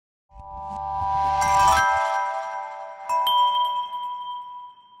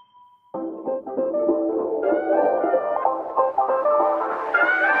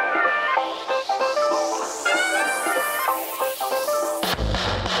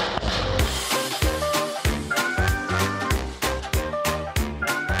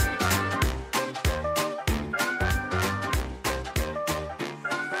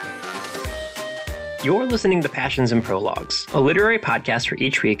You're listening to Passions and Prologues, a literary podcast where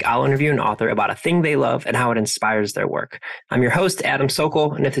each week I'll interview an author about a thing they love and how it inspires their work. I'm your host, Adam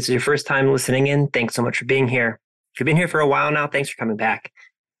Sokol, and if this is your first time listening in, thanks so much for being here. If you've been here for a while now, thanks for coming back.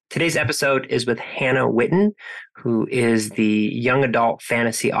 Today's episode is with Hannah Whitten, who is the young adult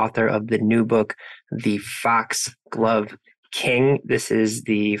fantasy author of the new book, The Foxglove King. This is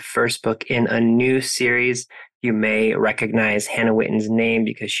the first book in a new series. You may recognize Hannah Whitten's name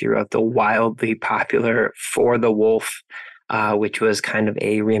because she wrote the wildly popular For the Wolf, which was kind of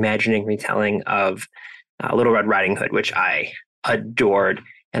a reimagining, retelling of Little Red Riding Hood, which I adored.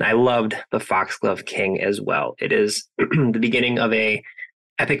 And I loved The Foxglove King as well. It is the beginning of a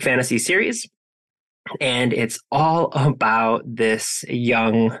epic fantasy series, and it's all about this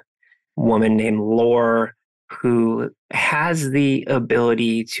young woman named Lore who has the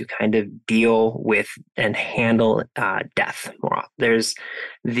ability to kind of deal with and handle death more often. There's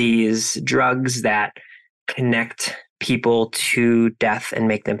these drugs that connect people to death and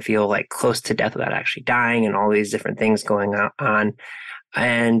make them feel like close to death without actually dying, and all these different things going on.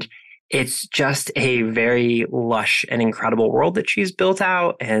 And it's just a very lush and incredible world that she's built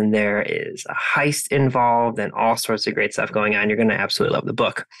out. And there is a heist involved and all sorts of great stuff going on. You're going to absolutely love the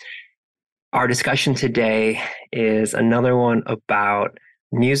book. Our discussion today is another one about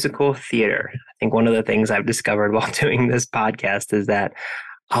musical theater. I think one of the things I've discovered while doing this podcast is that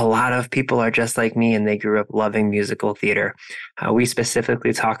a lot of people are just like me and they grew up loving musical theater. We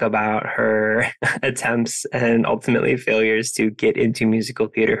specifically talk about her attempts and ultimately failures to get into musical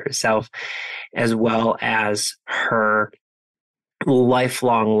theater herself, as well as her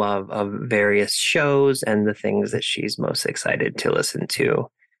lifelong love of various shows and the things that she's most excited to listen to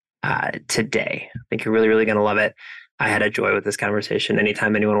today. I think you're really, really going to love it. I had a joy with this conversation.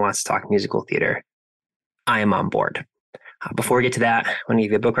 Anytime anyone wants to talk musical theater, I am on board. Before we get to that, I want to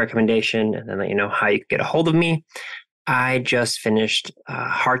give you a book recommendation and then let you know how you can get a hold of me. I just finished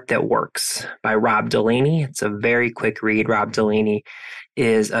Heart That Works by Rob Delaney. It's a very quick read. Rob Delaney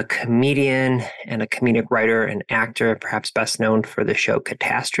is a comedian and a comedic writer and actor, perhaps best known for the show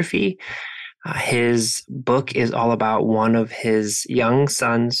Catastrophe. His book is all about one of his young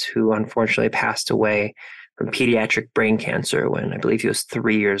sons who unfortunately passed away from pediatric brain cancer when I believe he was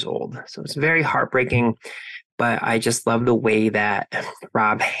 3 years old. So it's very heartbreaking. But I just love the way that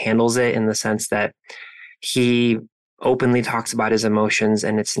Rob handles it in the sense that he openly talks about his emotions.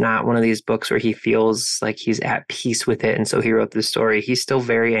 And it's not one of these books where he feels like he's at peace with it. And so he wrote this story. He's still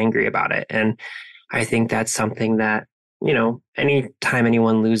very angry about it. And I think that's something that, you know, anytime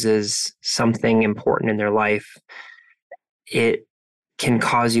anyone loses something important in their life, it can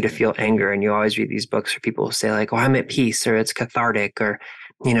cause you to feel anger. And you always read these books where people say like, oh, I'm at peace, or it's cathartic, or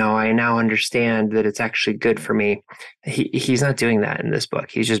you know, I now understand that it's actually good for me. He's not doing that in this book.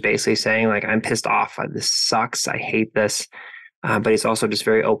 He's just basically saying like, I'm pissed off. This sucks. I hate this. But he's also just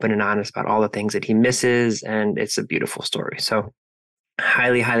very open and honest about all the things that he misses. And it's a beautiful story. So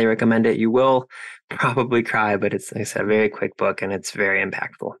highly, highly recommend it. You will probably cry, but it's, like I said, a very quick book and it's very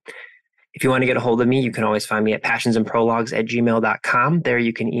impactful. If you want to get a hold of me, you can always find me at passionsandprologues@gmail.com. There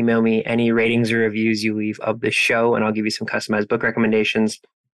you can email me any ratings or reviews you leave of the show, and I'll give you some customized book recommendations.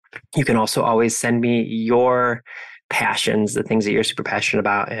 You can also always send me your passions, the things that you're super passionate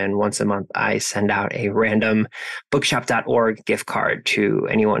about. And once a month, I send out a random bookshop.org gift card to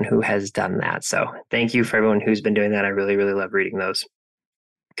anyone who has done that. So thank you for everyone who's been doing that. I really, really love reading those.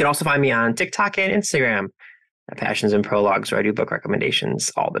 You can also find me on TikTok and Instagram. Passions and Prologues, where I do book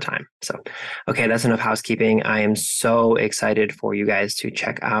recommendations all the time. So, okay, that's enough housekeeping. I am so excited for you guys to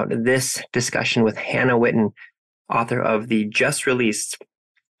check out this discussion with Hannah Whitten, author of the just released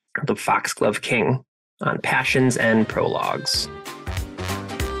The Foxglove King, on Passions and Prologues.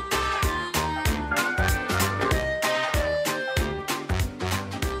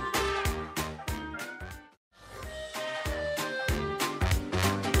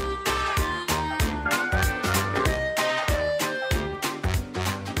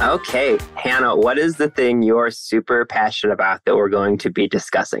 Okay, Hannah, what is the thing you're super passionate about that we're going to be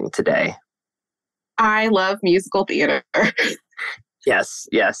discussing today? I love musical theater. Yes.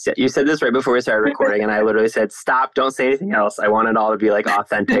 You said this right before we started recording, and I literally said, stop, don't say anything else. I want it all to be like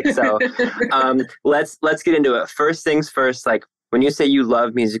authentic. So let's get into it. First things first, like when you say you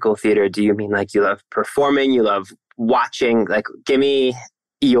love musical theater, do you mean like you love performing, you love watching? Like, give me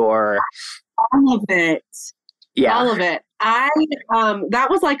your... All of it. Yeah. All of it. That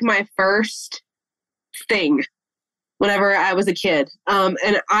was like my first thing whenever I was a kid.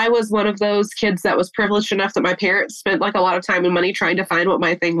 And I was one of those kids that was privileged enough that my parents spent like a lot of time and money trying to find what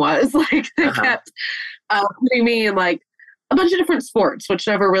my thing was. Like they kept putting me in like a bunch of different sports, which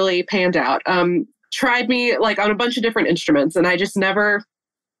never really panned out. tried me like on a bunch of different instruments, and I just never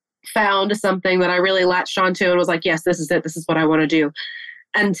found something that I really latched onto and was like, yes, this is it. This is what I want to do.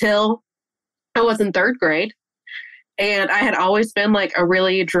 Until I was in third grade. And I had always been like a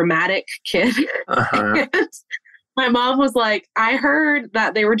really dramatic kid. Uh-huh. And my mom was like, I heard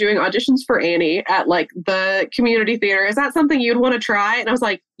that they were doing auditions for Annie at like the community theater. Is that something you'd want to try? And I was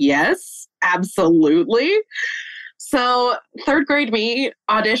like, yes, absolutely. So third grade me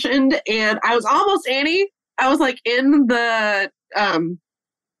auditioned, and I was almost Annie. I was like in the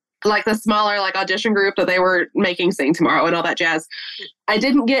like the smaller like audition group that they were making Sing Tomorrow and all that jazz. I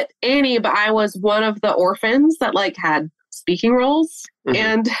didn't get Annie, but I was one of the orphans that like had speaking roles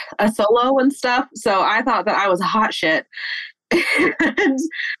and a solo and stuff. So I thought that I was a hot shit.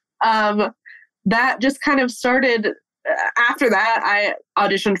 And that just kind of started. After that, I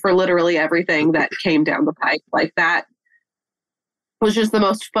auditioned for literally everything that came down the pike. Like that was just the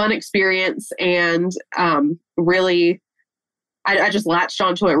most fun experience, and really, I just latched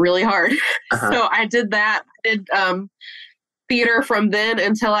onto it really hard. So I did that. I did theater from then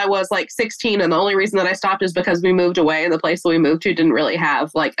until I was like 16, and the only reason that I stopped is because we moved away, and the place that we moved to didn't really have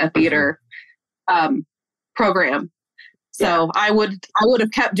like a theater program. So I would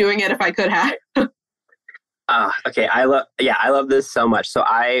have kept doing it if I could have. Okay. I love this so much. So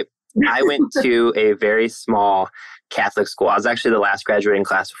I went to a very small Catholic school. I was actually the last graduating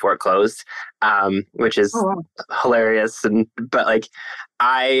class before it closed, which is hilarious. But like,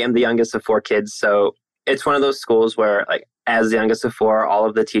 I am the youngest of 4 kids. So it's one of those schools where like, as the youngest of 4, all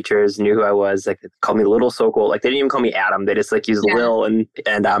of the teachers knew who I was. Like, they called me Little Sokol. Like, they didn't even call me Adam. They just like used Lil. And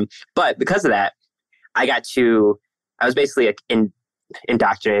but because of that, I was basically like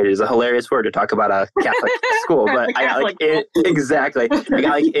indoctrinated is a hilarious word to talk about a Catholic school, but I got like exactly. I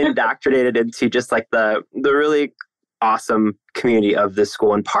got like indoctrinated into just like the really awesome community of this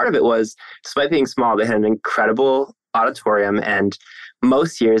school. And part of it was, despite being small, they had an incredible auditorium, and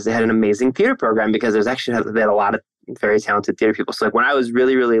most years they had an amazing theater program because they had a lot of very talented theater people. So like when I was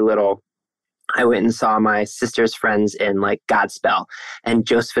really, really little, I went and saw my sister's friends in like Godspell and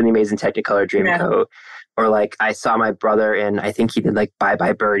Joseph and the Amazing Technicolor Dreamcoat. Or like I saw my brother in, I think he did like Bye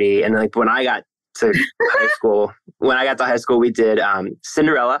Bye Birdie. And like when I got to high school, we did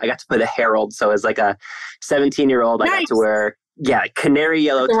Cinderella. I got to play the Herald. So as like a 17-year-old, I got to wear canary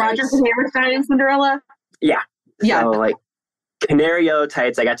yellow tights. Roger Hammerstein in Cinderella? Yeah. So like canary yellow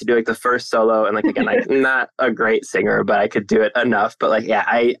tights. I got to do like the first solo, and like again, like not a great singer, but I could do it enough. But like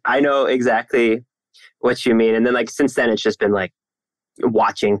I know exactly what you mean. And then like since then it's just been like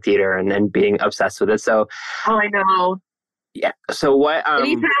watching theater and then being obsessed with it. So I know. Yeah. So what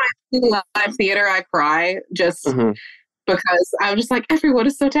anytime I see live theater, I cry just because I'm just like, everyone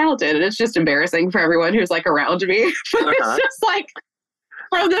is so talented, and it's just embarrassing for everyone who's like around me. But it's just like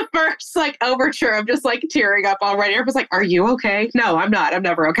from the first like overture, I'm just like tearing up already. Everyone's like, are you okay? No, I'm not. I'm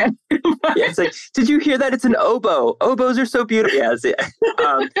never okay. It's like, did you hear that? It's an oboe. Oboes are so beautiful.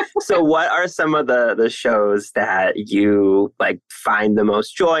 So what are some of the shows that you like find the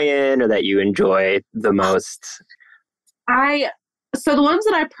most joy in, or that you enjoy the most? So the ones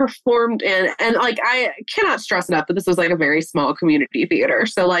that I performed in, and like I cannot stress enough that this was like a very small community theater.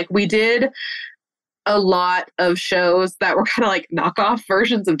 So like we did a lot of shows that were kind of like knockoff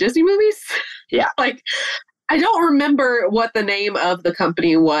versions of Disney movies. Yeah. Like, I don't remember what the name of the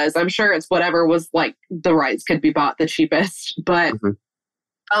company was. I'm sure it's whatever was like the rights could be bought the cheapest. But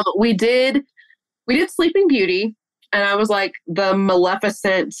we did Sleeping Beauty, and I was like the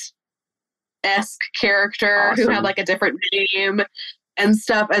Maleficent-esque character who had like a different name and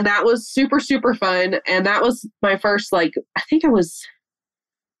stuff. And that was super, super fun. And that was my first, like, I think I was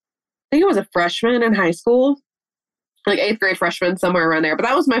a freshman in high school, like 8th grade freshman, somewhere around there. But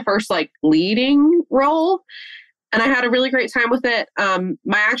that was my first like leading role, and I had a really great time with it.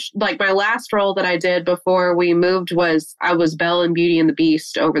 My last role that I did before we moved was I was Belle in Beauty and the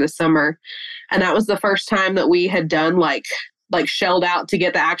Beast over the summer, and that was the first time that we had done like shelled out to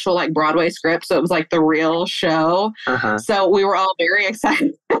get the actual like Broadway script. So it was like the real show. So we were all very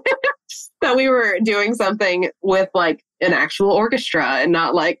excited that we were doing something with like an actual orchestra and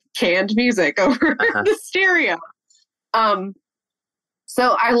not like canned music over the stereo.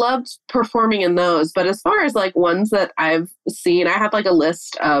 So I loved performing in those. But as far as like ones that I've seen, I have like a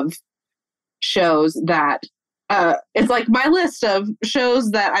list of shows that it's like my list of shows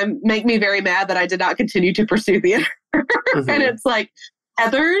that make me very mad that I did not continue to pursue theater. And it's like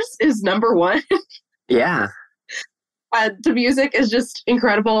Heathers is number 1. Yeah. The music is just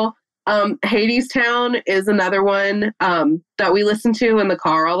incredible. Hades Town is another one that we listen to in the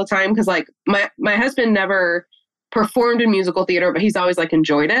car all the time, because like my husband never performed in musical theater, but he's always like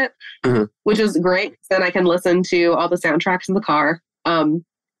enjoyed it, which is great. Then I can listen to all the soundtracks in the car. I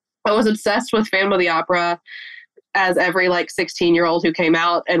was obsessed with Phantom of the Opera, as every like 16-year-old who came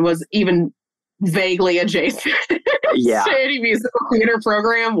out and was even vaguely adjacent to any musical theater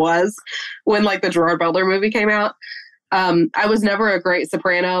program was when like the Gerard Butler movie came out. I was never a great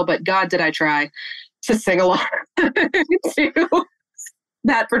soprano, but God, did I try to sing along to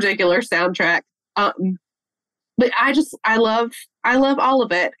that particular soundtrack. But I love all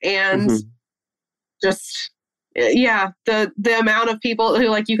of it. And just, the amount of people who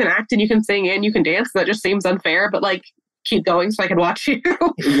like, you can act and you can sing and you can dance, that just seems unfair, but like, keep going so I can watch you.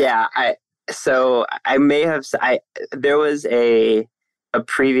 There was a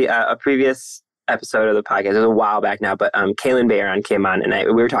previous episode of the podcast, it was a while back now, but Kaylin Bayron came on and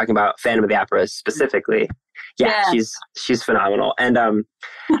we were talking about Phantom of the Opera specifically. She's phenomenal. And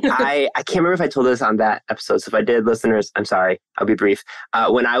I can't remember if I told this on that episode, so if I did, listeners, I'm sorry, I'll be brief.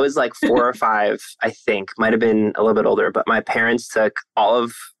 When I was like 4 or 5, I think, might have been a little bit older, but my parents took all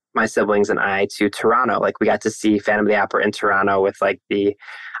of my siblings and I to Toronto. Like, we got to see Phantom of the Opera in Toronto with like the,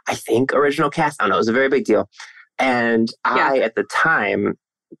 I think, original cast. I don't know, it was a very big deal. And I, at the time,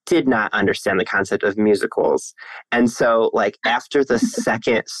 did not understand the concept of musicals. And so like after the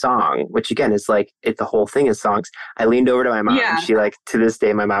second song, which again is like, the whole thing is songs, I leaned over to my mom and she like, to this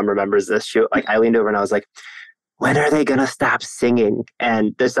day, my mom remembers this. I leaned over and I was like, when are they going to stop singing?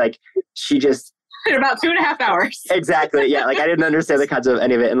 And there's like, she just... In about 2.5 hours. Exactly. Yeah. Like I didn't understand the concept of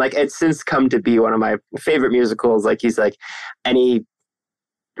any of it. And like, it's since come to be one of my favorite musicals. Like he's like any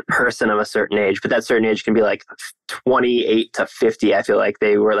person of a certain age, but that certain age can be like 28 to 50. I feel like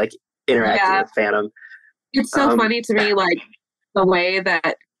they were like interacting with Phantom. It's so funny to me, like the way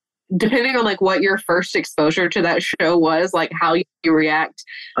that depending on like what your first exposure to that show was, like how you react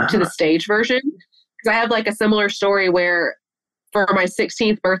to the stage version. Because I have like a similar story where for my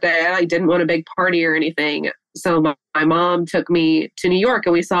 16th birthday, I like didn't want a big party or anything. So my mom took me to New York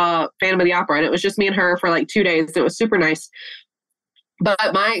and we saw Phantom of the Opera, and it was just me and her for like 2 days. It was super nice. But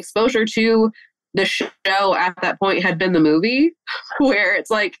my exposure to the show at that point had been the movie, where it's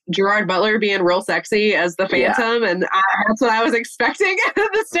like Gerard Butler being real sexy as the Phantom, and that's what I was expecting.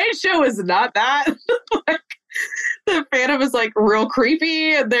 The stage show is not that. Like, the Phantom is like real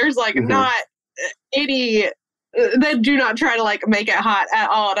creepy, and there's like not any. They do not try to like make it hot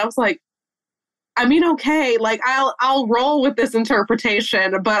at all. And I was like, I mean, okay, like I'll roll with this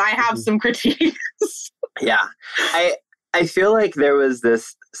interpretation, but I have some critiques. I feel like there was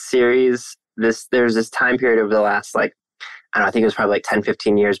this series, there's this time period over the last, like, I don't know, I think it was probably like 10,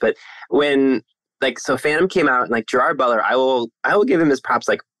 15 years, but when, like, so Phantom came out, and like Gerard Butler, I will give him his props,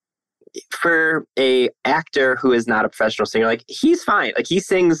 like, for a actor who is not a professional singer, like, he's fine. Like, he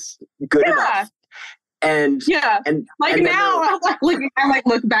sings good enough. And like and now I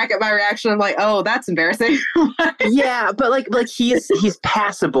look back at my reaction. I'm like, oh, that's embarrassing. But like he's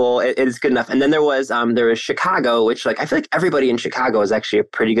passable. It is good enough. And then there was Chicago, which like I feel like everybody in Chicago is actually a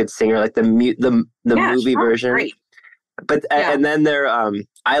pretty good singer. Like the movie version. Great. But and then there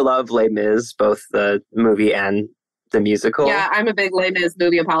I love Les Mis, both the movie and the musical. Yeah, I'm a big Les Mis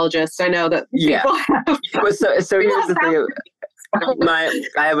movie apologist. I know that people have. So here's the thing.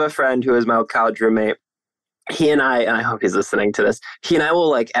 I have a friend who is my college roommate. He and I hope he's listening to this, he and I will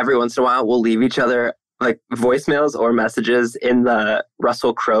like every once in a while, we'll leave each other like voicemails or messages in the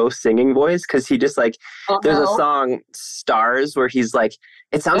Russell Crowe singing voice. Cause he just like, there's a song Stars where he's like,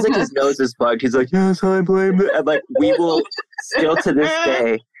 it sounds like his nose is plugged. He's like, yes, I blame it. And like, we will still to this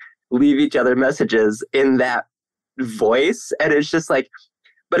day leave each other messages in that voice. And it's just like,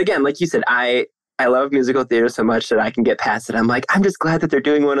 but again, like you said, I love musical theater so much that I can get past it. I'm like, I'm just glad that they're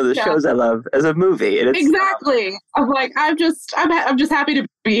doing one of the shows I love as a movie. And it's, exactly. I'm like, I'm just happy to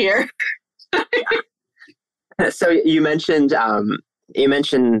be here. So you mentioned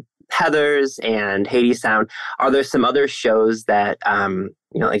Heathers and Hadestown. Are there some other shows that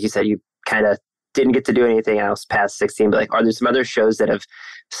like you said, you kind of didn't get to do anything else past 16, but like, are there some other shows that have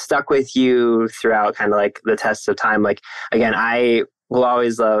stuck with you throughout kind of like the test of time? Like, again, I will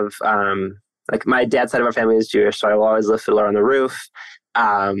always love, like my dad's side of our family is Jewish, so I will always love Fiddler on the Roof.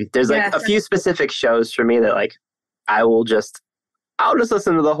 There's like a few specific shows for me that like I'll just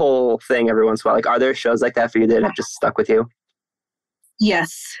listen to the whole thing every once in a while. Like, are there shows like that for you that have just stuck with you?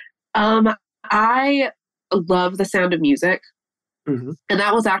 Yes. I love The Sound of Music. And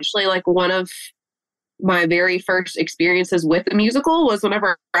that was actually like one of my very first experiences with the musical was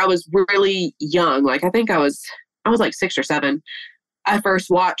whenever I was really young. Like, I think I was like 6 or 7. I first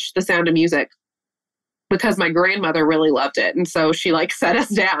watched The Sound of Music. because my grandmother really loved it. And so she like set us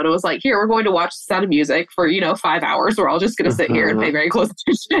down and was like, here, we're going to watch The Sound of Music for, 5 hours. We're all just going to sit here and pay very close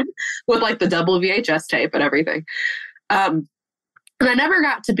attention with like the double VHS tape and everything. And I never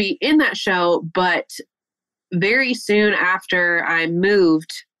got to be in that show, but very soon after I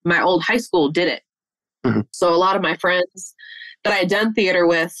moved, my old high school did it. Mm-hmm. So a lot of my friends that I had done theater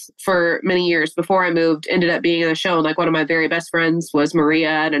with for many years before I moved ended up being in the show. And like one of my very best friends was Maria,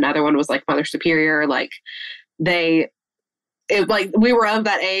 and another one was like Mother Superior. Like we were of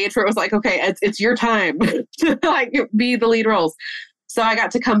that age where it was like, okay, it's your time to like be the lead roles. So I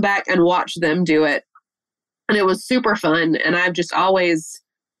got to come back and watch them do it. And it was super fun. And I've just always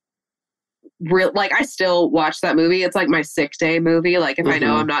I still watch that movie. It's like my sick day movie. Like if I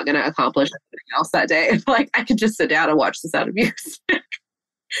know I'm not going to accomplish anything else that day, like I could just sit down and watch The Sound of Music.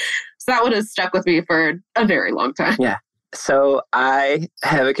 So that one has stuck with me for a very long time. Yeah. So I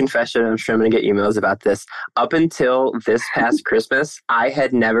have a confession. I'm sure I'm going to get emails about this. Up until this past Christmas, I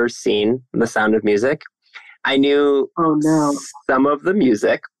had never seen The Sound of Music. I knew some of the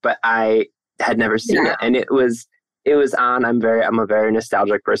music, but I had never seen it. And it was on. I'm a very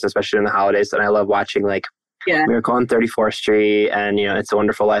nostalgic person, especially in the holidays. And I love watching like Miracle on 34th Street and, It's a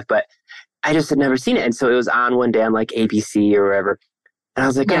Wonderful Life. But I just had never seen it. And so it was on one day on like ABC or wherever. And I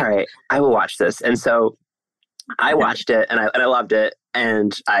was like, all right, I will watch this. And so I watched it and I loved it.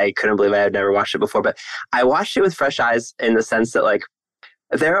 And I couldn't believe I had never watched it before. But I watched it with fresh eyes in the sense that like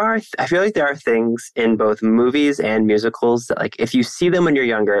I feel like there are things in both movies and musicals that like if you see them when you're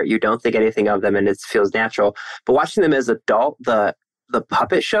younger, you don't think anything of them and it feels natural. But watching them as an adult, the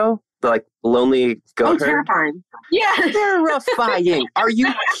puppet show, the like Lonely Goat Herd, terrifying. Yeah. Terrifying. Are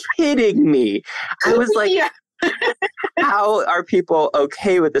you kidding me? I was like, how are people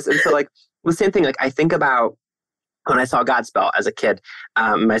okay with this? And so like the same thing, like I think about when I saw Godspell as a kid,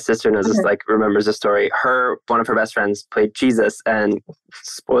 my sister knows this, like remembers the story. One of her best friends played Jesus, and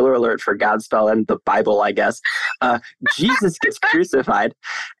spoiler alert for Godspell and the Bible, I guess. Jesus gets crucified,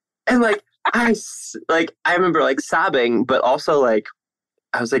 and like I remember like sobbing, but also like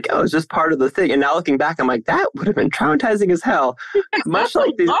I was like, oh, it's just part of the thing. And now looking back, I'm like, that would have been traumatizing as hell. Much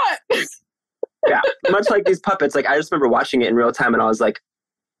like these, much like these puppets. Like I just remember watching it in real time, and I was like,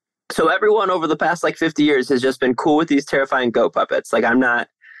 so everyone over the past like 50 years has just been cool with these terrifying goat puppets. Like I'm not.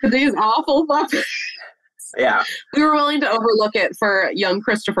 These awful puppets. Yeah. We were willing to overlook it for young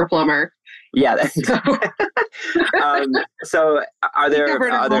Christopher Plummer. Yeah. So are there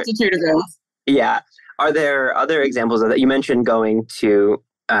a multitude of those? Yeah. Are there other examples of that? You mentioned going to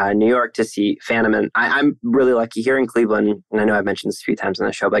New York to see Phantom, and I'm really lucky here in Cleveland, and I know I've mentioned this a few times on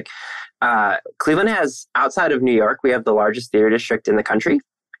the show, but Cleveland has, outside of New York, we have the largest theater district in the country.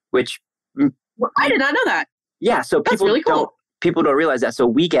 Which I did not know that. Yeah, so that's really cool. People don't realize that. So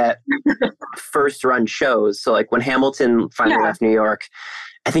we get first run shows. So like when Hamilton finally left New York,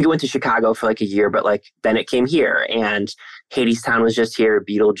 I think it went to Chicago for like a year, but like then it came here, and Hadestown was just here.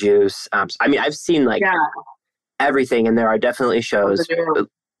 Beetlejuice. I mean, I've seen like everything, and there are definitely shows.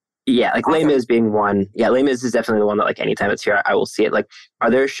 Yeah, like Les Mis being one. Yeah, Les Mis is definitely the one that like anytime it's here, I will see it. Like, are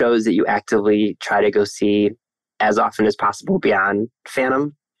there shows that you actively try to go see as often as possible beyond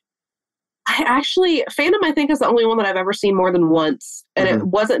Phantom? Phantom, I think, is the only one that I've ever seen more than once. And it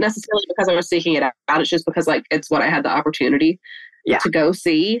wasn't necessarily because I was seeking it out. It's just because, like, it's what I had the opportunity to go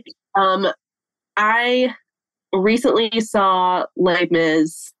see. I recently saw Les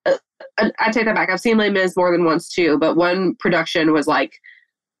Mis. I take that back. I've seen Les Mis more than once, too. But one production was, like,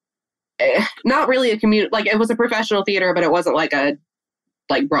 not really a community. Like, it was a professional theater, but it wasn't, like, a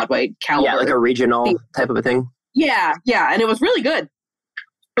Broadway caliber. Yeah, like a regional type of a thing. Yeah. And it was really good.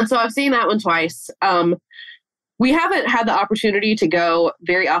 And so I've seen that one twice. We haven't had the opportunity to go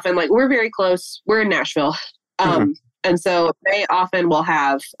very often. Like, we're very close. We're in Nashville. And so they often will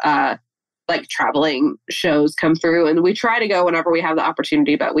have like traveling shows come through. And we try to go whenever we have the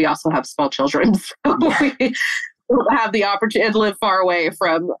opportunity, but we also have small children. So we don't have the opportunity to live far away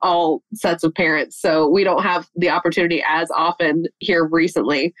from all sets of parents. So we don't have the opportunity as often here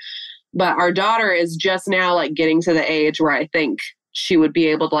recently. But our daughter is just now like getting to the age where I think she would be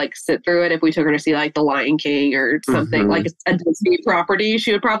able to like sit through it. If we took her to see like The Lion King or something like a Disney property,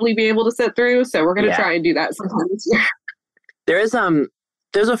 she would probably be able to sit through. So we're going to try and do that sometime this year. There's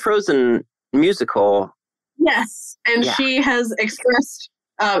a Frozen musical. Yes. And she has expressed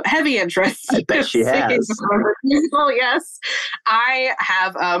heavy interest. I bet she has. Musical, yes. I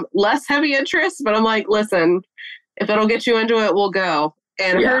have less heavy interest, but I'm like, listen, if it'll get you into it, we'll go.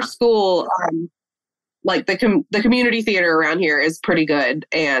 And her school, like the community theater around here is pretty good,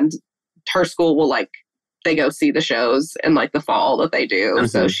 and her school will they go see the shows in like the fall that they do.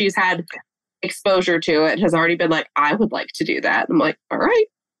 So she's had exposure to it has already been like, I would like to do that. I'm like, all right,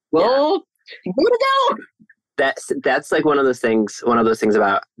 well, give it a go. That's like one of those things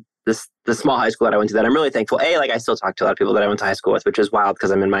about the small high school that I went to that I'm really thankful. Like I still talk to a lot of people that I went to high school with, which is wild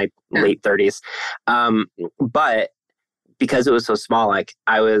because I'm in my late 30s. But because it was so small, like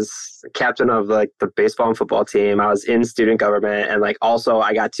I was captain of like the baseball and football team. I was in student government, and like also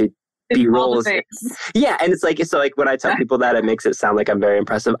I got to be roles. Yeah, and it's like, so like when I tell people that, it makes it sound like I'm very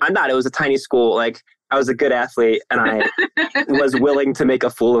impressive. I'm not. It was a tiny school. Like I was a good athlete, and I was willing to make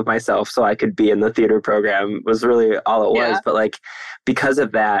a fool of myself so I could be in the theater program. Was really all it was. But like because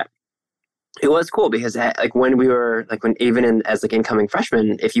of that, it was cool because like when we were like when even in as like incoming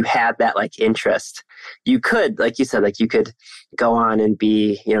freshmen, if you had that like interest, you could, like you said, like you could go on and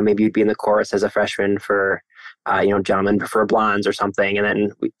be, you know, maybe you'd be in the chorus as a freshman for Gentlemen Prefer Blondes or something, and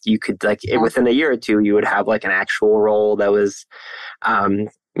then you could like within a year or two you would have like an actual role that was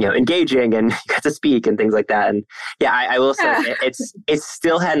engaging, and you got to speak and things like that. And I will say it's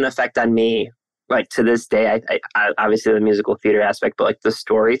still had an effect on me. Like to this day, I obviously the musical theater aspect, but like the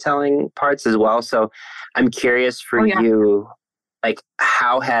storytelling parts as well. So I'm curious for you, like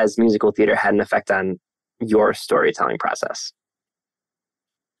how has musical theater had an effect on your storytelling process?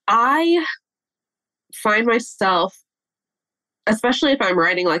 I find myself, especially if I'm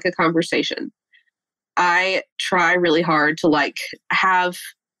writing like a conversation, I try really hard to like have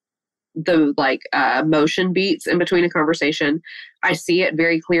the like motion beats in between a conversation. I see it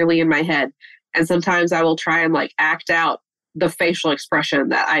very clearly in my head. And sometimes I will try and like act out the facial expression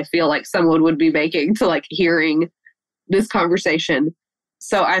that I feel like someone would be making to like hearing this conversation.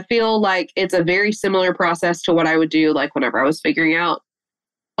 So I feel like it's a very similar process to what I would do like whenever I was figuring out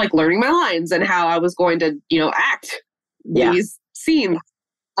like learning my lines and how I was going to, act these scenes.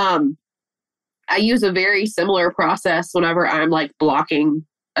 I use a very similar process whenever I'm like blocking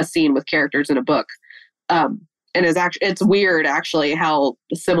a scene with characters in a book. And it's weird actually how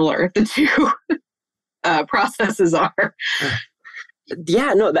similar the two processes are.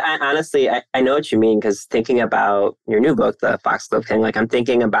 Yeah, no, honestly, I know what you mean, because thinking about your new book, The Foxglove King, like I'm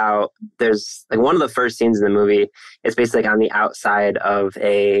thinking about there's like one of the first scenes in the movie is basically like on the outside of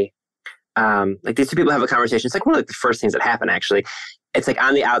a, like these two people have a conversation. It's like one of the first things that happen, actually. It's like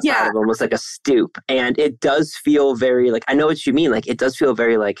on the outside of almost like a stoop. And it does feel very like, I know what you mean. Like it does feel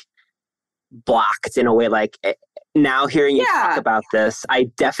very like blocked in a way. Like now hearing you talk about this, I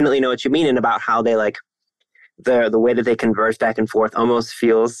definitely know what you mean, and about how they like the way that they converse back and forth almost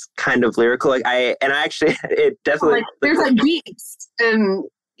feels kind of lyrical. Like I actually it definitely there's like beats, and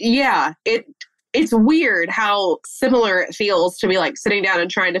it's weird how similar it feels to be like sitting down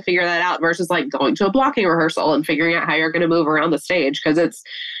and trying to figure that out versus like going to a blocking rehearsal and figuring out how you're going to move around the stage, because it's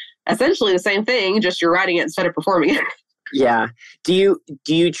essentially the same thing, just you're writing it instead of performing it. Yeah. Do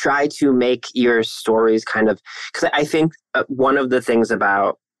you try to make your stories kind of, because I think one of the things I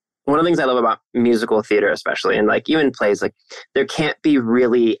love about musical theater, especially, and like even plays, like there can't be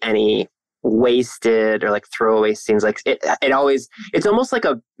really any wasted or like throwaway scenes. Like it's almost like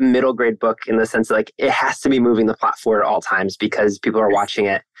a middle grade book in the sense that like it has to be moving the plot forward at all times because people are watching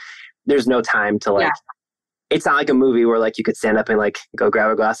it. There's no time to like, it's not like a movie where like you could stand up and like go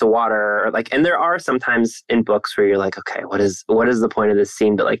grab a glass of water, or like, and there are sometimes in books where you're like, okay, what is the point of this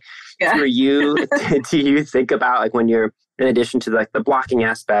scene? But like for you, do you think about like when you're, in addition to like the blocking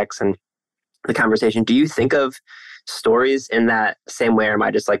aspects and the conversation, do you think of stories in that same way, or am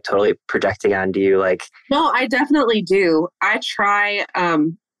I just like totally projecting onto you? Like, no, I definitely do. I try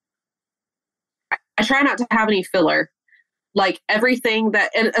not to have any filler. Like everything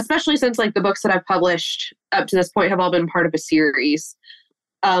that, and especially since like the books that I've published up to this point have all been part of a series.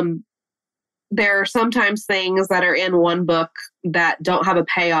 There are sometimes things that are in one book that don't have a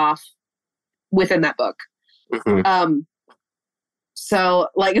payoff within that book. Mm-hmm. So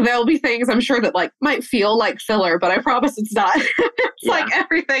like there'll be things I'm sure that like might feel like filler, but I promise it's not. It's like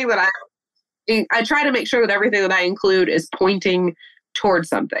everything that I try to make sure that everything that I include is pointing towards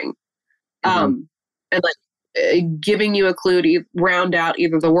something. And like giving you a clue to round out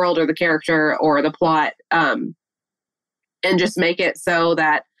either the world or the character or the plot, and just make it so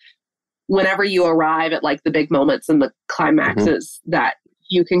that whenever you arrive at like the big moments and the climaxes, that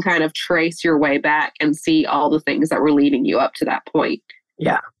you can kind of trace your way back and see all the things that were leading you up to that point.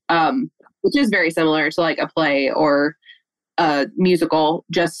 Yeah. Which is very similar to like a play or a musical,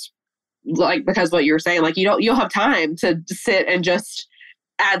 just like because what you were saying, like you'll have time to sit and just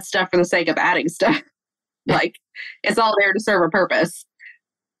add stuff for the sake of adding stuff. Like it's all there to serve a purpose.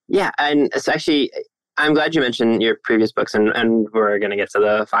 Yeah. And it's actually, I'm glad you mentioned your previous books, and we're going to get to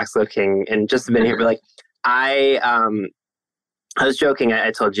the Foxglove King in just a minute here, but like I was joking.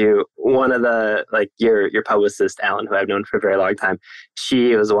 I told you one of the, like, your publicist, Alan, who I've known for a very long time,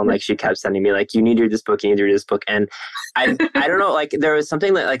 she was the one, like, she kept sending me, like, you need to read this book, you need to read this book. And I don't know, like, there was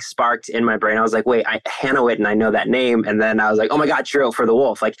something that, like, sparked in my brain. I was like, wait, Hannah Whitten, I know that name. And then I was like, oh my God, True for the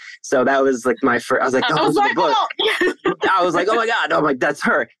Wolf. Like, so that was like my first, I was like, oh, this is the book. I was like, oh my God, oh my, that's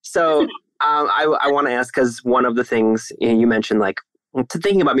her. So I want to ask, because one of the things you mentioned, like, to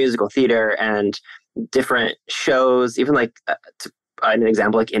thinking about musical theater and different shows, even like an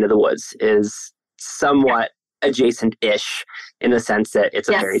example like Into the Woods is somewhat adjacent-ish in the sense that it's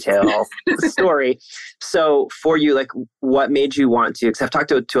a fairy tale story. So for you, like, what made you want to, because I've talked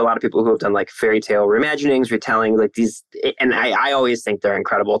to a lot of people who have done like fairy tale reimaginings, retelling, like these, and I always think they're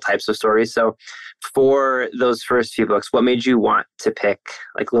incredible types of stories. So for those first few books, what made you want to pick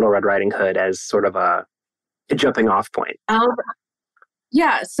like Little Red Riding Hood as sort of a jumping off point?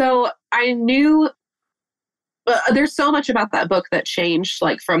 Yeah, so I knew there's so much about that book that changed,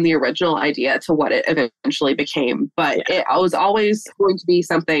 like, from the original idea to what it eventually became. But it was always going to be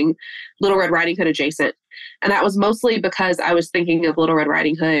something Little Red Riding Hood adjacent. And that was mostly because I was thinking of Little Red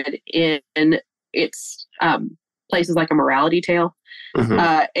Riding Hood in its places like a morality tale.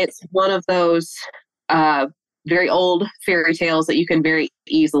 Mm-hmm. It's one of those very old fairy tales that you can very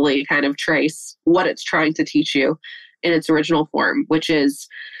easily kind of trace what it's trying to teach you in its original form, which is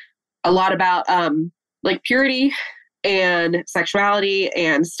a lot about like purity and sexuality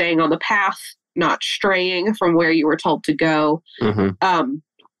and staying on the path, not straying from where you were told to go. Mm-hmm.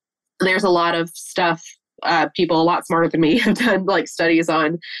 There's a lot of stuff, people a lot smarter than me have done like studies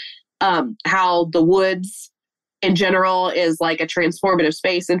on how the woods in general is like a transformative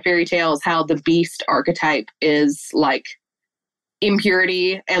space in fairy tales, how the beast archetype is like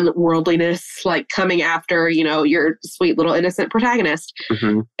impurity and worldliness, like coming after, you know, your sweet little innocent protagonist.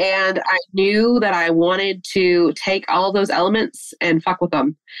 Mm-hmm. And I knew that I wanted to take all those elements and fuck with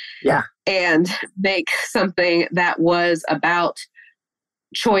them. Yeah. And make something that was about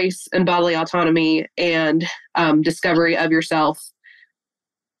choice and bodily autonomy and discovery of yourself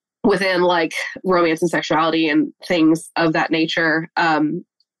within like romance and sexuality and things of that nature.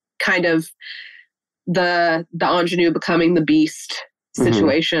 Kind of the ingenue becoming the beast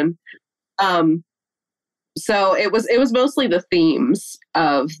situation. Mm-hmm. So it was mostly the themes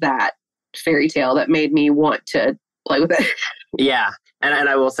of that fairy tale that made me want to play with it. Yeah. And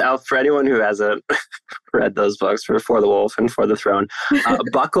I will say, for anyone who hasn't read those books, For the Wolf and For the Throne,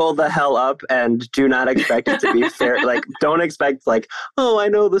 buckle the hell up and do not expect it to be fair. Like, don't expect like, oh, I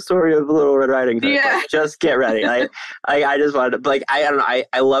know the story of Little Red Riding Hood. Yeah. Like, just get ready. I just wanted to, like, I don't know.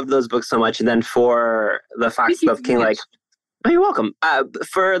 I loved those books so much. And then for the Foxglove King, like, oh, you're welcome.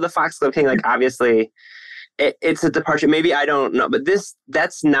 For the Foxglove King, like, obviously it's a departure. Maybe I don't know, but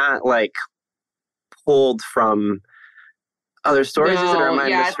that's not like pulled from other stories, is it, or am I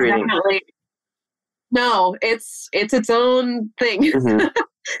misreading? Definitely. No, it's its own thing. Mm-hmm. And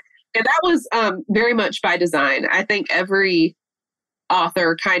that was very much by design. I think every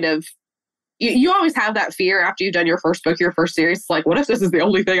author kind of, you always have that fear after you've done your first book, your first series. It's like, what if this is the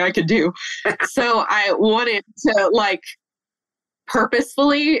only thing I could do? So I wanted to like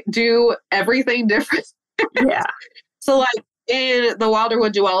purposefully do everything different. Yeah. So like, in the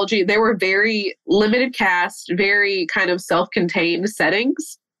Wilderwood duology, they were very limited cast, very kind of self-contained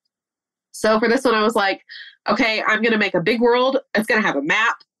settings. So for this one, I was like, okay, I'm going to make a big world. It's going to have a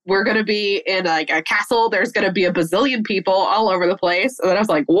map. We're going to be in like a castle. There's going to be a bazillion people all over the place. And then I was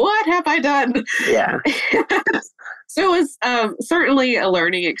like, what have I done? Yeah. So it was certainly a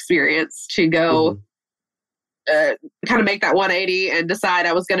learning experience to go kind of make that 180 and decide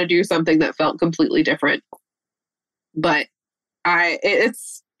I was going to do something that felt completely different. But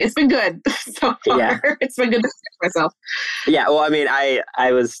it's been good so far. Yeah. It's been good to see myself. Yeah, well, I mean, I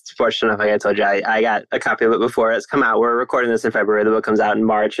was fortunate enough, like I told you, I got a copy of it before it's come out. We're recording this in February. The book comes out in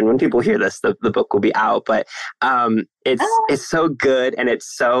March, and when people hear this, the book will be out. But it's so good, and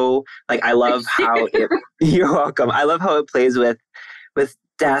it's so, like, I love how it, you're welcome. I love how it plays with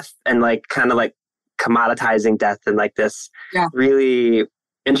death and, like, kind of, like, commoditizing death in, like, this really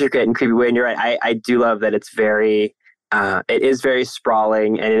intricate and creepy way. And you're right, I do love that it's very... it is very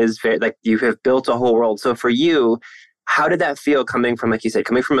sprawling, and it is very, like, you have built a whole world. So for you, how did that feel coming from, like you said,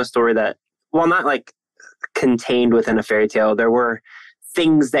 coming from a story that, well, not like contained within a fairy tale, there were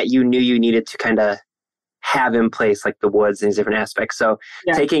things that you knew you needed to kind of have in place, like the woods and these different aspects. So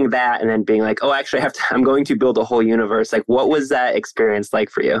taking that and then being like, oh, actually I'm going to build a whole universe. Like, what was that experience like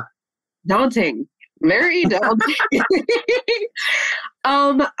for you? Daunting. Very daunting.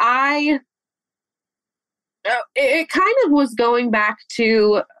 It kind of was going back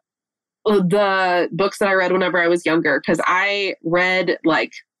to the books that I read whenever I was younger, because I read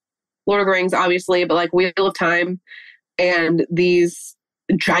like Lord of the Rings, obviously, but like Wheel of Time and these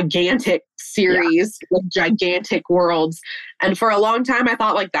gigantic series with gigantic worlds. And for a long time, I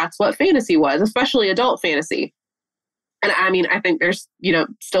thought like that's what fantasy was, especially adult fantasy. And I mean, I think there's,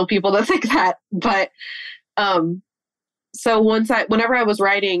 still people that think that, but so whenever I was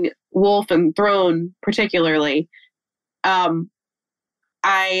writing Wolf and Throne particularly,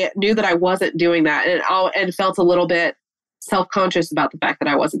 I knew that I wasn't doing that, and felt a little bit self-conscious about the fact that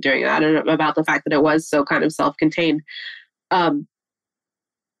I wasn't doing that, and about the fact that it was so kind of self-contained.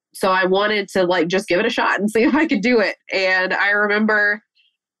 So I wanted to like just give it a shot and see if I could do it. And I remember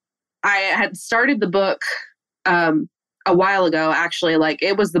I had started the book a while ago, actually. Like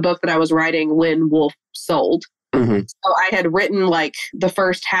it was the book that I was writing when Wolf sold. Mm-hmm. So I had written like the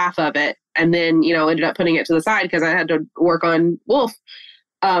first half of it, and then, ended up putting it to the side because I had to work on Wolf.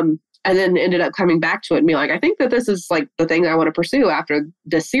 And then ended up coming back to it and being like, I think that this is like the thing I want to pursue after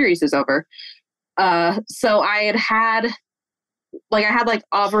this series is over. So I had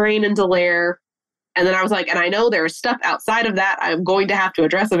Auvergne and Delaire, and then I was like, and I know there's stuff outside of that I'm going to have to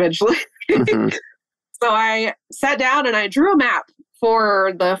address eventually. Mm-hmm. So I sat down and I drew a map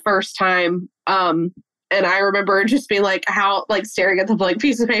for the first time. And I remember just being like, staring at the blank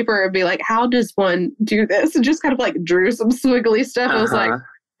piece of paper and be like, how does one do this? And just kind of like drew some swiggly stuff. I was like,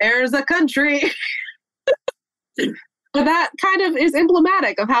 there's a country. But that kind of is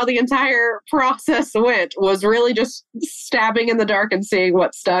emblematic of how the entire process went, was really just stabbing in the dark and seeing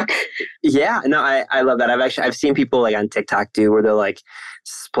what stuck. Yeah, no, I love that. I've seen people like on TikTok do where they'll like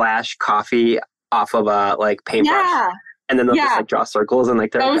splash coffee off of a like paintbrush. Yeah. And then they'll just like draw circles and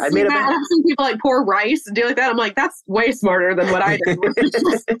like I've seen people like pour rice and do like that. I'm like, that's way smarter than what I did.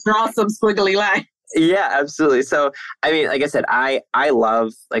 Just draw some squiggly lines. Yeah, absolutely. So I mean, like I said, I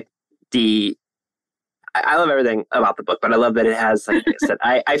love like I love everything about the book, but I love that it has, like I said,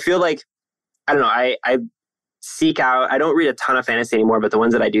 I feel like, I don't know, I seek out, I don't read a ton of fantasy anymore, but the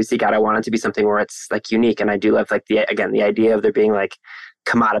ones that I do seek out, I want it to be something where it's like unique. And I do love like the idea of there being like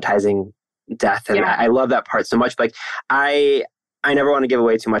commoditizing death. And I love that part so much. Like I never want to give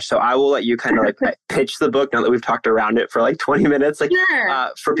away too much. So I will let you kind of like pitch the book now that we've talked around it for like 20 minutes. Like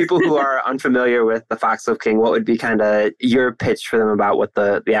for people who are unfamiliar with the Foxglove King, what would be kind of your pitch for them about what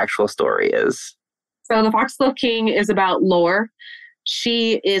the actual story is? So the Foxglove King is about Lore.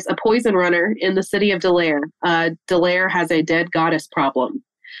 She is a poison runner in the city of Delaire. Delaire has a dead goddess problem.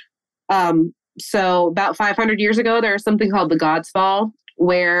 So about 500 years ago, there was something called the God's Fall,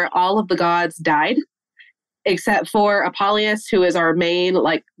 where all of the gods died, except for Apollonius, who is our main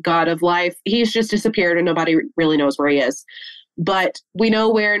like god of life. He's just disappeared and nobody really knows where he is. But we know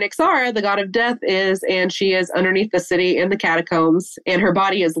where Nyxara, the god of death, is, and she is underneath the city in the catacombs, and her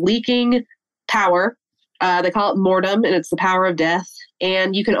body is leaking power. They call it mortem, and it's the power of death.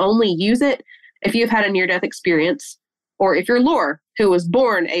 And you can only use it if you've had a near-death experience, or if you're Lore, who was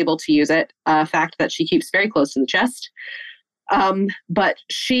born able to use it, a fact that she keeps very close to the chest. But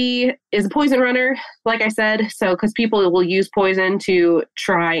she is a poison runner, like I said, so because people will use poison to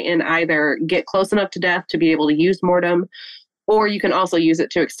try and either get close enough to death to be able to use mortem, or you can also use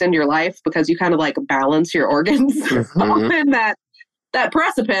it to extend your life because you kind of like balance your organs on that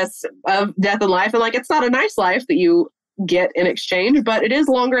precipice of death and life. And like, it's not a nice life that you get in exchange, but it is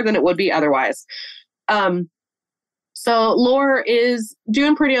longer than it would be otherwise. So Lore is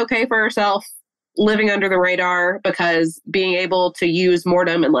doing pretty okay for herself, living under the radar, because being able to use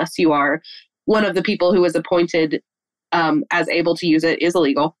mortem, unless you are one of the people who is appointed as able to use it, is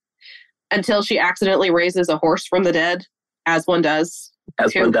illegal, until she accidentally raises a horse from the dead, as one does.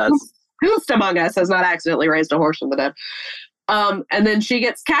 Who among us has not accidentally raised a horse from the dead? And then she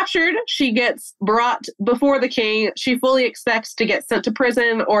gets captured. She gets brought before the king. She fully expects to get sent to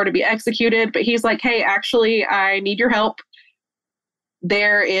prison or to be executed. But he's like, hey, actually, I need your help.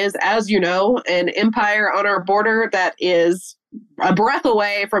 There is, as you know, an empire on our border that is a breath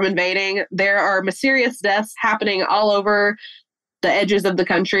away from invading. There are mysterious deaths happening all over the edges of the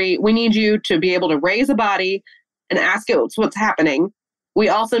country. We need you to be able to raise a body and ask it what's happening. We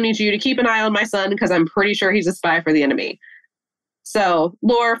also need you to keep an eye on my son because I'm pretty sure he's a spy for the enemy. So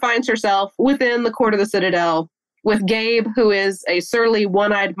Lore finds herself within the court of the Citadel with Gabe, who is a surly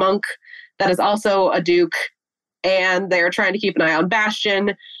one-eyed monk that is also a duke. And they're trying to keep an eye on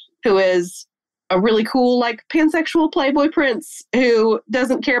Bastion, who is a really cool, like, pansexual playboy prince who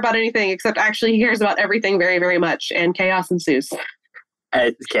doesn't care about anything except actually he cares about everything very, very much. And chaos ensues.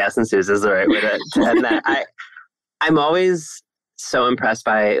 Chaos ensues is the right way to end that. I'm always so impressed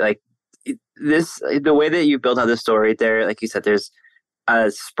by, like, the way that you built out the story there. Like you said, there's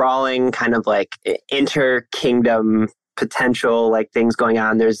a sprawling kind of like inter-kingdom potential like things going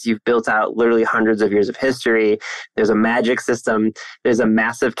on. You've built out literally hundreds of years of history. There's a magic system. There's a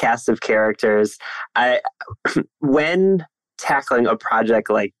massive cast of characters. When tackling a project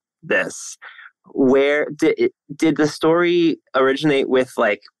like this, where did the story originate with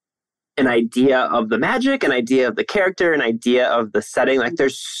like an idea of the magic, an idea of the character, an idea of the setting? Like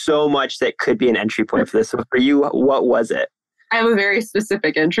there's so much that could be an entry point for this. So for you, what was it? I have a very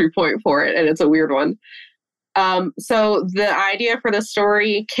specific entry point for it, and it's a weird one. So the idea for the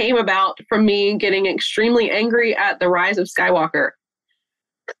story came about from me getting extremely angry at the rise of Skywalker.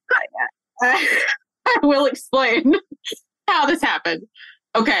 I will explain how this happened.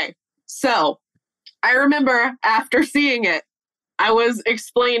 Okay, so I remember after seeing it, I was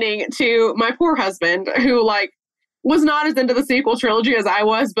explaining to my poor husband, who like was not as into the sequel trilogy as I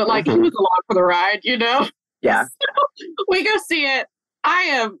was, but like he was along for the ride, you know? Yeah. So we go see it. I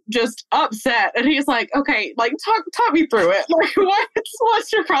am just upset. And he's like, okay, like talk me through it. Like,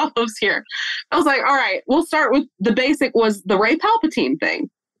 what's your problems here? I was like, all right, we'll start with the basic was the Rey Palpatine thing.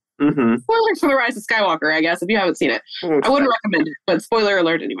 Spoilers for The Rise of Skywalker, I guess, if you haven't seen it. I wouldn't recommend it, but spoiler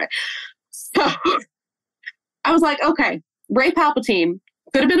alert anyway. So I was like, okay, Rey Palpatine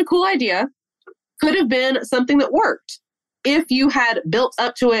could have been a cool idea, could have been something that worked if you had built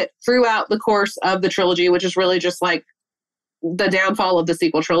up to it throughout the course of the trilogy, which is really just like the downfall of the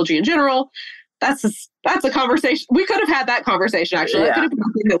sequel trilogy in general. That's a conversation. We could have had that conversation, actually. That could have been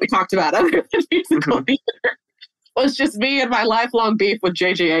something that we talked about other than musical theater. It was just me and my lifelong beef with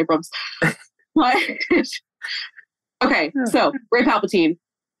J.J. Abrams. Okay, so Rey Palpatine.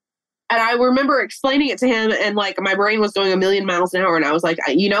 And I remember explaining it to him, and like my brain was going a million miles an hour. And I was like,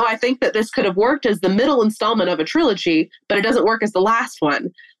 I think that this could have worked as the middle installment of a trilogy, but it doesn't work as the last one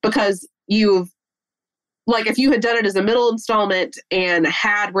because if you had done it as a middle installment and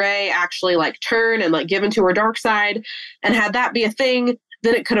had Rey actually like turn and like given to her dark side and had that be a thing,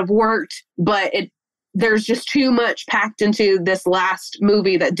 then it could have worked. But there's just too much packed into this last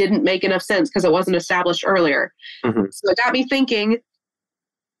movie that didn't make enough sense because it wasn't established earlier. So it got me thinking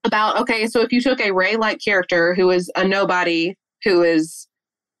about, okay, so if you took a Rey-like character who is a nobody, who is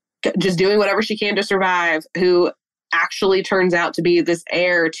just doing whatever she can to survive, who actually turns out to be this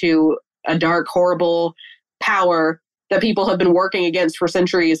heir to a dark, horrible power that people have been working against for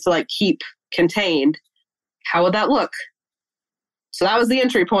centuries to like keep contained, how would that look? So that was the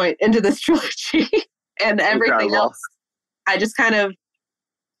entry point into this trilogy. And everything else, I just kind of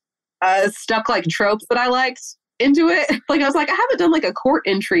stuck like tropes that I liked into it. Like I was like, I haven't done like a court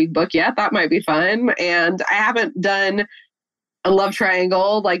intrigue book yet. That might be fun. And I haven't done a love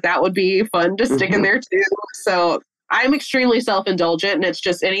triangle. Like that would be fun to stick in there too. So I'm extremely self-indulgent, and it's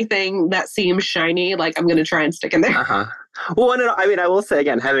just anything that seems shiny, like I'm going to try and stick in there. Well, I will say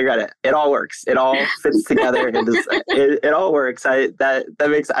again, having read it, it all works. It all fits together. It all works. I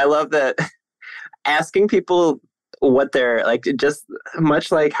love that asking people what they're like, just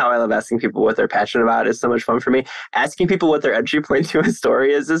much like how I love asking people what they're passionate about is so much fun for me. Asking people what their entry point to a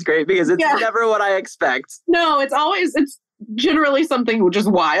story is great because it's never what I expect. No, it's generally something just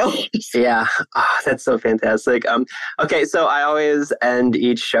wild. Yeah. Oh, that's so fantastic. Okay, so I always end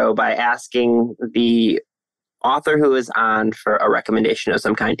each show by asking the author who is on for a recommendation of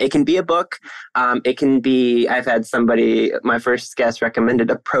some kind. It can be a book. It can be, I've had somebody, my first guest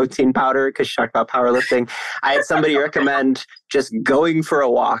recommended a protein powder because she talked about powerlifting. I had somebody recommend just going for a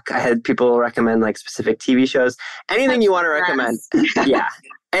walk. I had people recommend like specific TV shows. Anything you want to recommend. Yeah.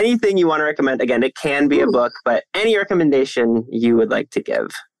 Anything you want to recommend. Again, it can be a book, but any recommendation you would like to give.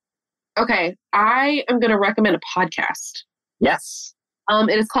 Okay. I am going to recommend a podcast. Yes.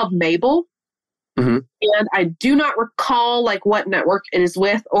 It is called Mabel. And I do not recall like what network it is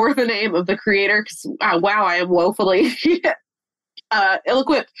with or the name of the creator because wow, I am woefully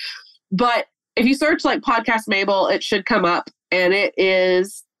ill-equipped. But if you search like podcast Mabel, it should come up, and it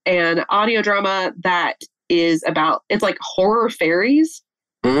is an audio drama that is about, it's like horror fairies,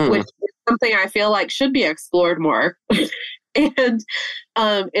 which is something I feel like should be explored more. And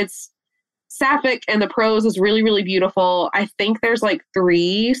it's sapphic, and the prose is really, really beautiful. I think there's like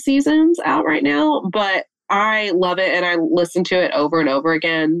 3 seasons out right now, but I love it, and I listen to it over and over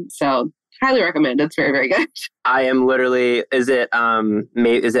again. So highly recommend. It's very, very good. I am literally, is it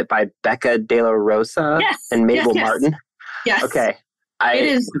by Becca De La Rosa and Mabel Martin? Yes. Okay. It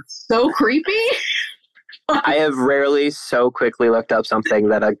is so creepy. I have rarely so quickly looked up something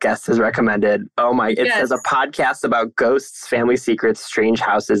that a guest has recommended. Oh my, it says a podcast about ghosts, family secrets, strange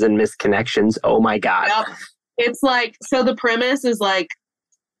houses, and misconnections. Oh my God. Yep. It's like, so the premise is like,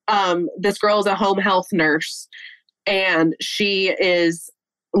 this girl is a home health nurse, And she's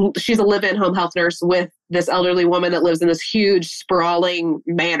a live-in home health nurse with this elderly woman that lives in this huge sprawling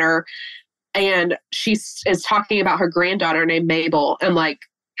manor. And she is talking about her granddaughter named Mabel and like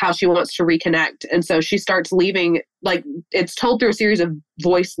how she wants to reconnect. And so she starts leaving, like it's told through a series of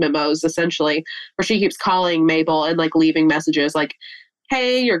voice memos, essentially, where she keeps calling Mabel and like leaving messages like,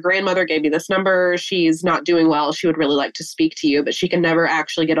 hey, your grandmother gave me this number. She's not doing well. She would really like to speak to you, but she can never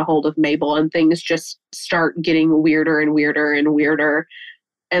actually get a hold of Mabel. And things just start getting weirder and weirder and weirder.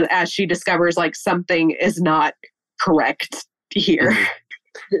 And as she discovers like something is not correct here.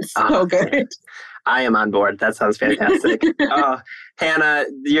 It's so good. I am on board. That sounds fantastic. Hannah,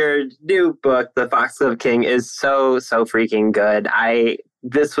 your new book, The Foxglove King, is so freaking good.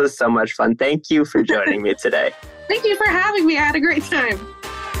 This was so much fun. Thank you for joining me today. Thank you for having me. I had a great time.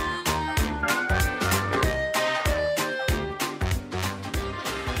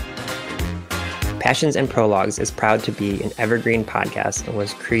 Passions and Prologues is proud to be an evergreen podcast and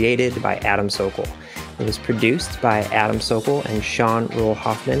was created by Adam Sokol. It was produced by Adam Sokol and Sean Rule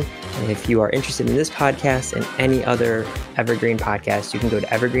Hoffman. And if you are interested in this podcast and any other evergreen podcast, you can go to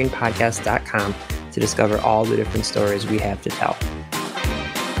evergreenpodcast.com to discover all the different stories we have to tell.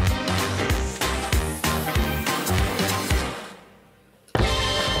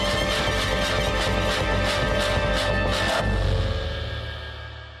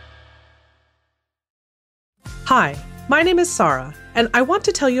 Hi, my name is Sarah, and I want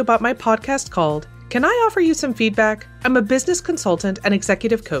to tell you about my podcast called Can I Offer You Some Feedback? I'm a business consultant and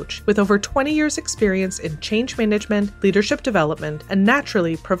executive coach with over 20 years experience in change management, leadership development, and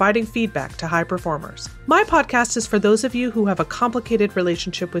naturally providing feedback to high performers. My podcast is for those of you who have a complicated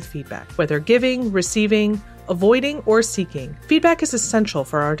relationship with feedback, whether giving, receiving, avoiding, or seeking. Feedback is essential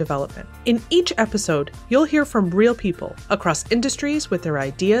for our development. In each episode, you'll hear from real people across industries with their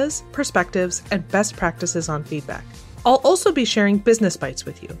ideas, perspectives, and best practices on feedback. I'll also be sharing business bites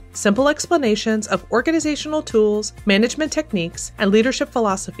with you, simple explanations of organizational tools, management techniques, and leadership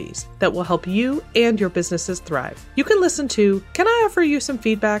philosophies that will help you and your businesses thrive. You can listen to Can I Offer You Some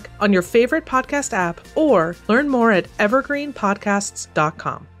Feedback on your favorite podcast app or learn more at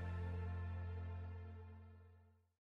evergreenpodcasts.com.